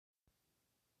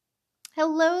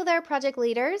Hello there, project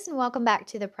leaders, and welcome back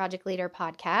to the Project Leader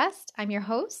Podcast. I'm your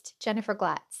host, Jennifer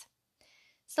Glatz.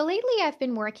 So lately, I've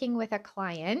been working with a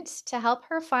client to help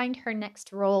her find her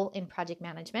next role in project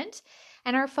management,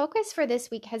 and our focus for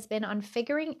this week has been on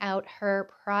figuring out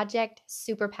her project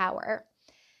superpower.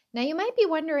 Now, you might be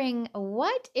wondering,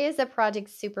 what is a project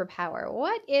superpower?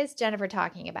 What is Jennifer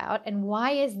talking about, and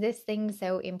why is this thing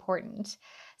so important?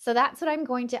 So that's what I'm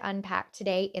going to unpack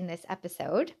today in this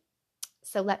episode.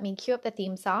 So let me cue up the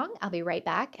theme song. I'll be right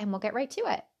back and we'll get right to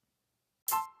it.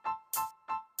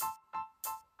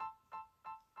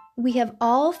 We have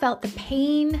all felt the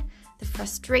pain, the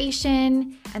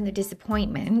frustration, and the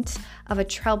disappointment of a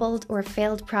troubled or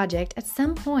failed project at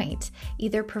some point,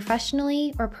 either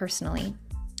professionally or personally.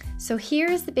 So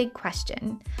here's the big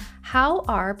question. How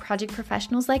are project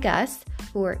professionals like us,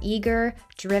 who are eager,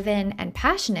 driven, and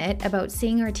passionate about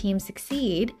seeing our team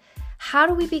succeed, how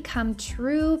do we become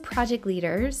true project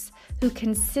leaders who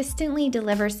consistently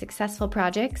deliver successful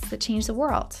projects that change the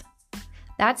world?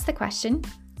 That's the question,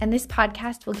 and this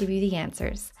podcast will give you the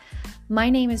answers. My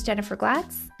name is Jennifer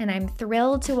Glatz, and I'm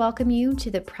thrilled to welcome you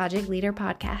to the Project Leader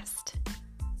Podcast.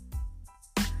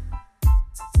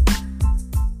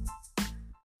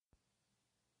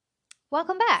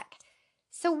 Welcome back.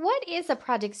 So what is a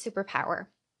project superpower?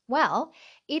 Well,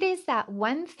 it is that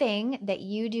one thing that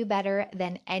you do better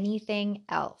than anything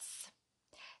else.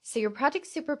 So your project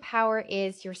superpower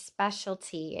is your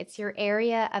specialty. It's your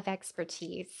area of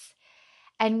expertise.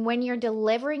 And when you're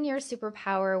delivering your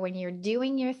superpower, when you're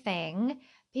doing your thing,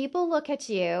 people look at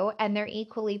you and they're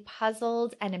equally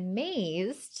puzzled and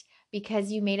amazed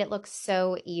because you made it look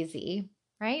so easy,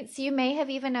 right? So you may have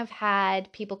even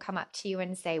had people come up to you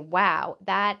and say, wow,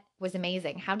 that was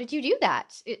amazing. How did you do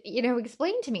that?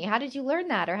 Explain to me. How did you learn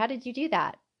that? Or how did you do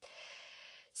that?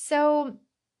 So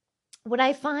what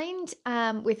I find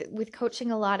with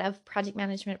coaching a lot of project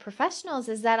management professionals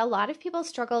is that a lot of people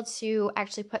struggle to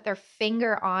actually put their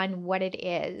finger on what it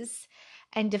is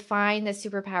and define the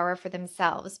superpower for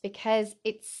themselves because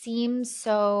it seems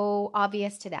so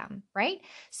obvious to them, right?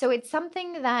 So it's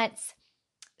something that's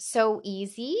so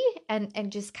easy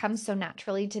and just comes so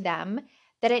naturally to them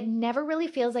that it never really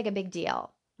feels like a big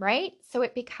deal, right? So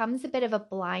it becomes a bit of a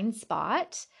blind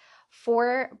spot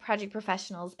for project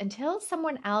professionals until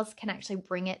someone else can actually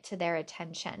bring it to their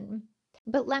attention.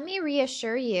 But let me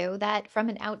reassure you that from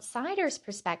an outsider's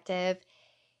perspective,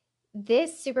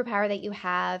 this superpower that you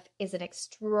have is an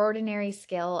extraordinary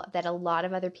skill that a lot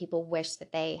of other people wish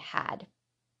that they had.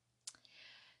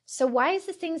 So why is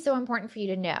this thing so important for you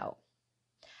to know?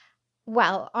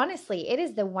 Well, honestly, it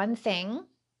is the one thing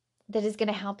that is going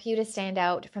to help you to stand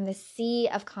out from the sea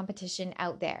of competition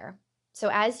out there. So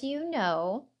as you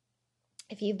know,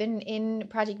 if you've been in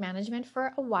project management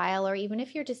for a while, or even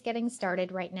if you're just getting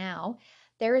started right now,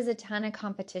 there is a ton of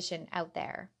competition out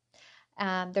there.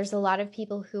 There's a lot of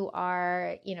people who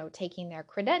are, taking their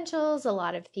credentials, a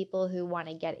lot of people who want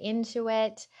to get into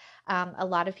it, a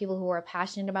lot of people who are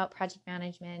passionate about project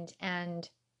management. And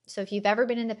so if you've ever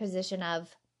been in the position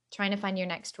of trying to find your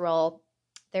next role,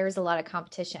 there's a lot of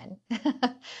competition.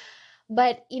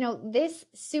 But, this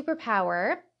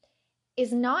superpower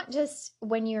is not just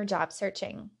when you're job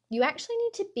searching. You actually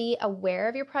need to be aware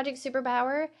of your project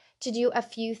superpower to do a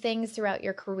few things throughout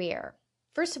your career.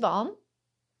 First of all,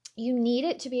 you need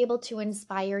it to be able to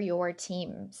inspire your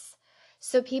teams.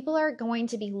 So people are going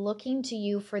to be looking to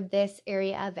you for this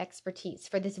area of expertise,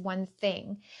 for this one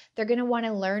thing. They're going to want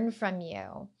to learn from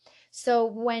you. So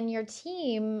when your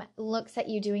team looks at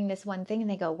you doing this one thing and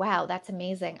they go, wow, that's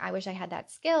amazing. I wish I had that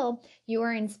skill. You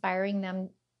are inspiring them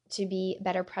to be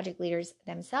better project leaders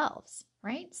themselves,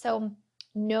 right? So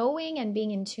knowing and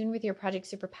being in tune with your project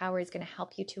superpower is going to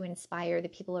help you to inspire the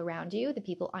people around you, the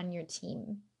people on your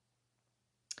team.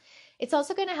 It's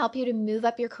also going to help you to move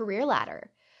up your career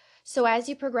ladder. So as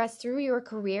you progress through your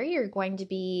career, you're going to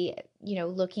be,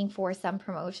 looking for some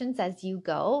promotions as you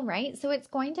go, right? So it's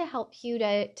going to help you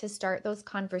to start those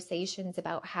conversations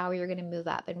about how you're going to move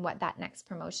up and what that next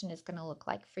promotion is going to look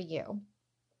like for you.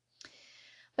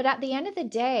 But at the end of the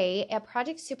day, a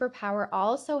project superpower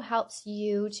also helps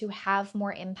you to have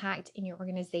more impact in your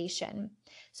organization.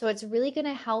 So it's really going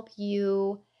to help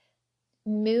you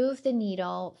move the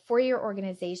needle for your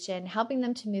organization, helping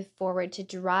them to move forward, to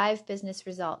drive business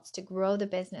results, to grow the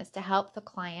business, to help the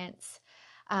clients,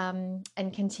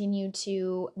 and continue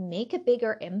to make a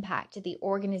bigger impact at the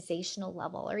organizational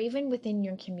level or even within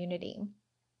your community.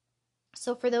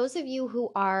 So for those of you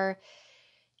who are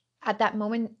at that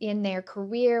moment in their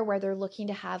career where they're looking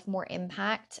to have more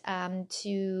impact,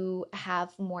 to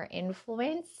have more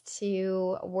influence,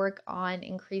 to work on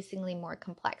increasingly more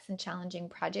complex and challenging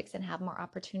projects and have more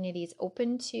opportunities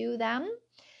open to them.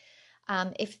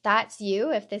 If that's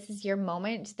you, if this is your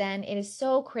moment, then it is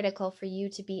so critical for you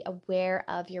to be aware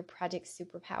of your project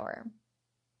superpower.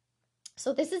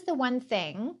 So this is the one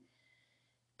thing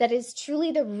that is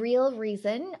truly the real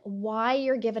reason why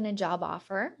you're given a job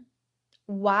offer,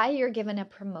 why you're given a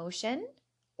promotion,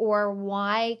 or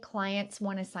why clients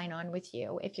want to sign on with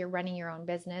you if you're running your own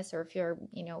business or if you're,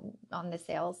 on the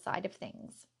sales side of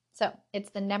things. So it's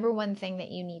the number one thing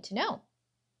that you need to know.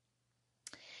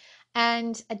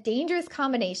 And a dangerous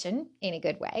combination, in a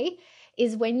good way,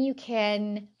 is when you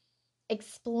can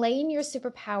explain your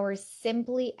superpowers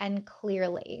simply and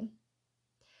clearly.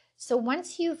 So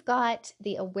once you've got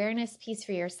the awareness piece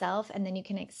for yourself and then you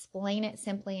can explain it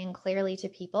simply and clearly to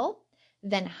people,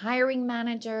 then hiring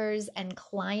managers and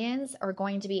clients are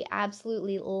going to be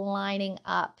absolutely lining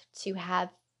up to have,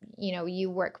 you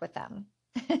work with them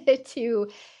to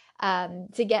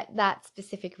get that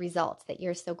specific result that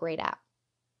you're so great at.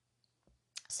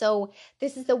 So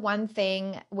this is the one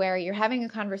thing where you're having a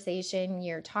conversation,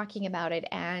 you're talking about it,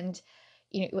 and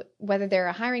whether they're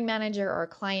a hiring manager or a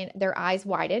client, their eyes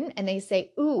widen and they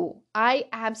say, "Ooh, I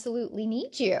absolutely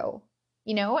need you."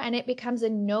 And it becomes a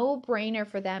no-brainer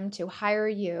for them to hire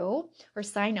you or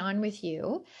sign on with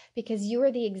you because you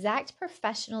are the exact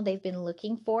professional they've been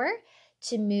looking for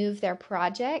to move their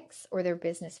projects or their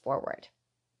business forward.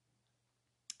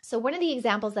 So one of the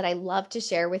examples that I love to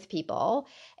share with people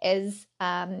is,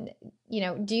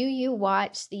 do you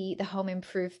watch the home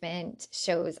improvement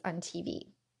shows on TV?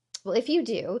 Well, if you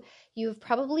do, you've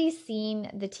probably seen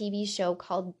the TV show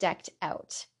called Decked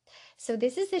Out. So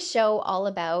this is a show all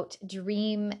about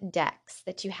dream decks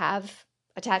that you have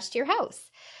attached to your house.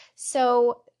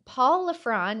 So Paul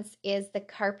LaFrance is the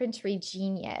carpentry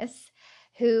genius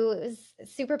whose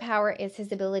superpower is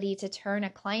his ability to turn a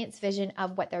client's vision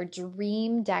of what their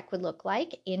dream deck would look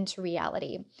like into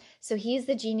reality. So he's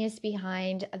the genius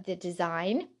behind the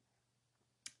design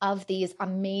of these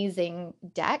amazing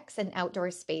decks and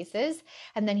outdoor spaces.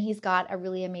 And then he's got a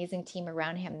really amazing team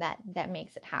around him that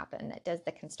makes it happen, that does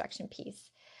the construction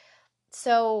piece.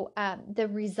 So the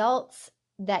results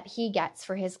that he gets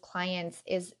for his clients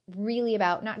is really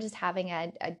about not just having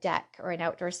a deck or an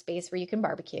outdoor space where you can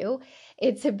barbecue.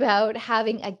 It's about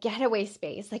having a getaway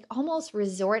space, like almost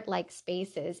resort-like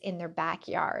spaces in their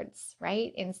backyards,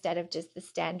 right? Instead of just the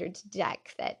standard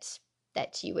deck that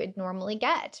you would normally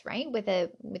get, right? With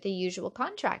a usual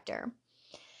contractor.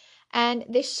 And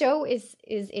this show is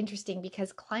interesting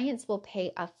because clients will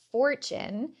pay a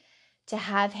fortune to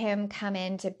have him come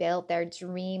in to build their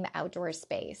dream outdoor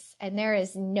space. And there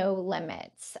is no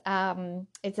limits.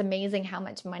 It's amazing how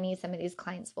much money some of these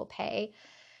clients will pay.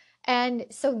 And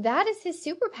so that is his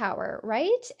superpower,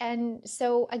 right? And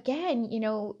so again,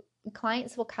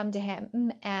 clients will come to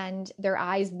him and their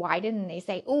eyes widen and they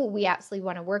say, "Oh, we absolutely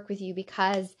want to work with you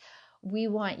because we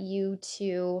want you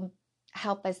to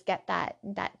help us get that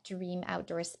dream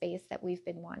outdoor space that we've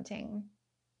been wanting."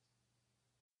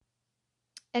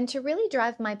 And to really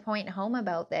drive my point home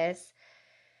about this,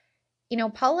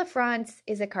 Paul LaFrance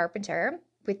is a carpenter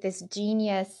with this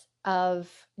genius of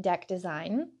deck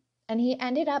design, and he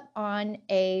ended up on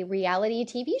a reality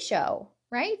TV show,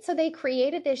 right? So they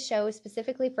created this show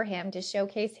specifically for him to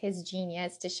showcase his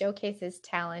genius, to showcase his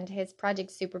talent, his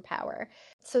project superpower.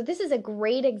 So this is a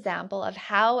great example of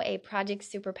how a project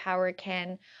superpower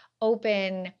can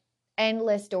open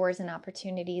endless doors and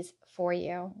opportunities for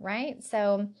you, right?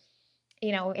 So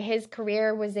his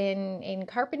career was in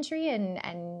carpentry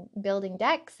and building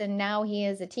decks, and now he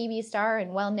is a TV star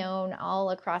and well known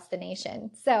all across the nation.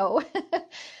 So,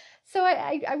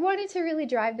 I wanted to really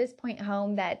drive this point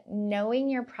home that knowing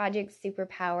your project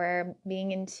superpower,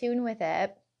 being in tune with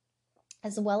it,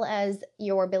 as well as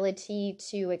your ability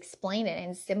to explain it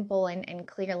in simple and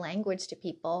clear language to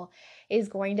people, is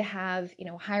going to have,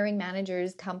 hiring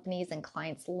managers, companies, and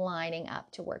clients lining up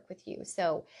to work with you.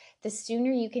 So the sooner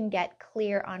you can get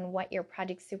clear on what your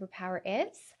project superpower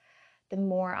is, the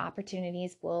more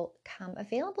opportunities will come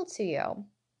available to you.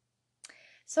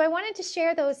 So I wanted to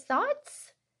share those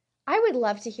thoughts. I would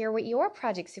love to hear what your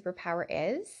project superpower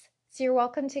is. So you're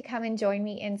welcome to come and join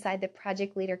me inside the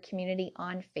Project Leader community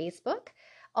on Facebook.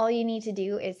 All you need to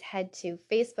do is head to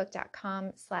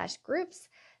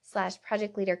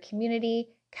facebook.com/groups/Project Leader community.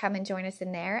 Come and join us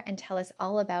in there and tell us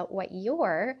all about what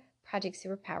your project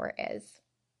superpower is.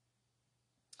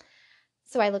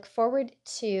 So I look forward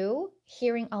to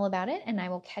hearing all about it, and I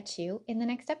will catch you in the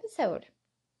next episode.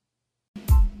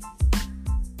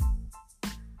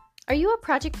 Are you a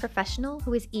project professional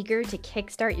who is eager to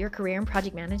kickstart your career in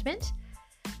project management?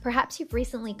 Perhaps you've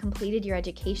recently completed your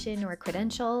education or a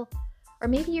credential, or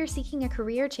maybe you're seeking a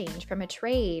career change from a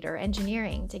trade or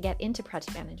engineering to get into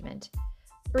project management.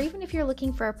 Or even if you're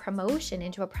looking for a promotion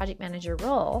into a project manager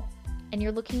role and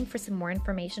you're looking for some more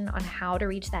information on how to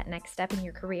reach that next step in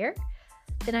your career,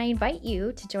 then I invite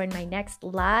you to join my next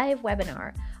live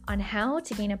webinar on how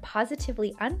to gain a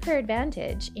positively unfair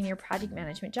advantage in your project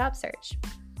management job search.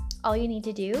 All you need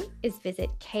to do is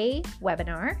visit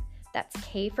KWebinar, that's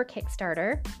K for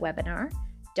Kickstarter, webinar,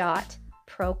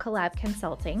 .ProCollab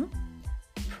Consulting,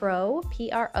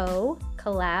 P-R-O,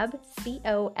 collab,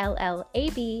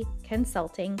 C-O-L-L-A-B,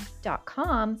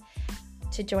 consulting.com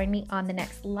to join me on the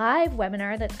next live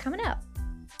webinar that's coming up.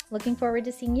 Looking forward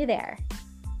to seeing you there.